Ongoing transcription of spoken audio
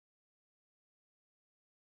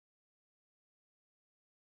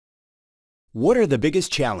What are the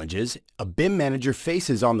biggest challenges a BIM manager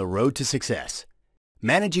faces on the road to success?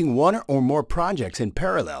 Managing one or more projects in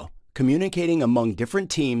parallel, communicating among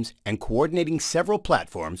different teams, and coordinating several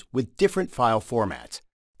platforms with different file formats.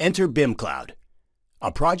 Enter Bimcloud,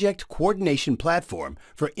 a project coordination platform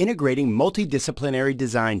for integrating multidisciplinary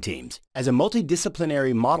design teams. As a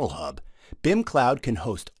multidisciplinary model hub, Bimcloud can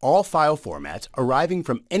host all file formats arriving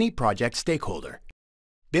from any project stakeholder.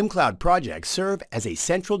 Bimcloud projects serve as a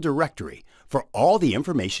central directory for all the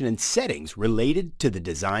information and settings related to the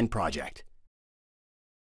design project.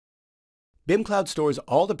 Bimcloud stores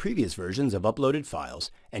all the previous versions of uploaded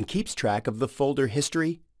files and keeps track of the folder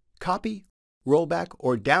history, copy, rollback,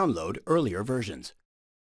 or download earlier versions.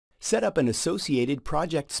 Set up an associated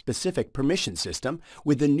project-specific permission system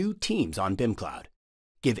with the new teams on Bimcloud.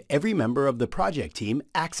 Give every member of the project team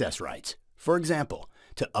access rights, for example,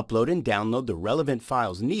 to upload and download the relevant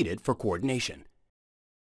files needed for coordination.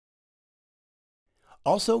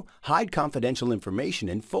 Also, hide confidential information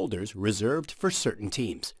in folders reserved for certain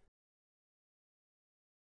teams.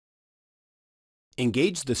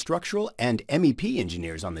 Engage the structural and MEP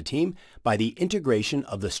engineers on the team by the integration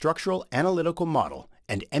of the Structural Analytical Model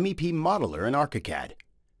and MEP Modeler in ArchiCAD.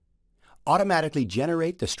 Automatically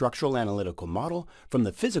generate the Structural Analytical Model from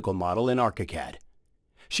the physical model in ArchiCAD.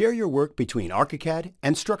 Share your work between ArchiCAD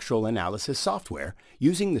and structural analysis software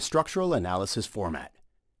using the structural analysis format.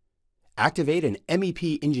 Activate an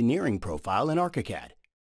MEP engineering profile in ArchiCAD.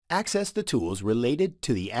 Access the tools related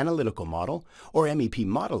to the analytical model or MEP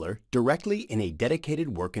modeler directly in a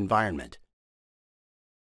dedicated work environment.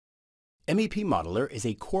 MEP Modeler is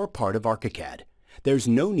a core part of ArchiCAD. There's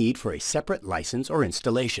no need for a separate license or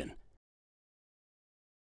installation.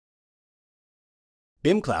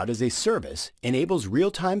 Bimcloud as a service enables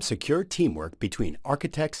real-time secure teamwork between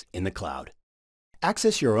architects in the cloud.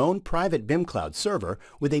 Access your own private Bimcloud server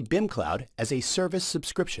with a Bimcloud as a service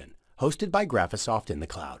subscription hosted by Graphisoft in the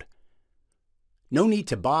cloud. No need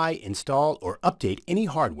to buy, install, or update any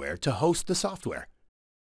hardware to host the software.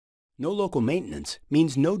 No local maintenance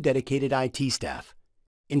means no dedicated IT staff.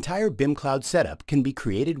 Entire Bimcloud setup can be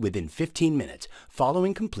created within 15 minutes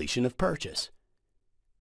following completion of purchase.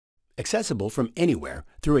 Accessible from anywhere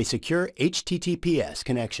through a secure HTTPS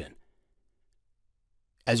connection.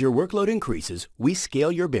 As your workload increases, we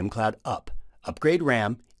scale your Bimcloud up, upgrade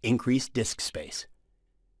RAM, increase disk space.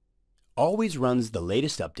 Always runs the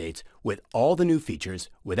latest updates with all the new features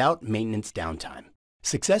without maintenance downtime.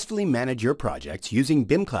 Successfully manage your projects using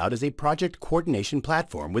Bimcloud as a project coordination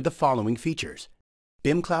platform with the following features.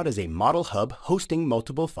 Bimcloud is a model hub hosting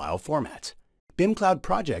multiple file formats. Bimcloud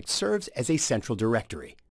Project serves as a central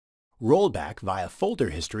directory. Rollback via folder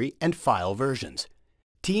history and file versions.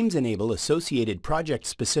 Teams enable associated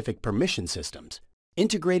project-specific permission systems.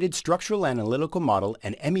 Integrated structural analytical model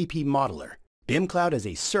and MEP modeler. Bimcloud as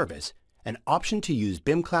a service, an option to use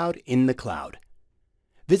Bimcloud in the cloud.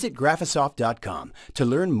 Visit Graphisoft.com to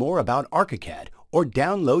learn more about ArchiCAD or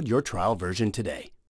download your trial version today.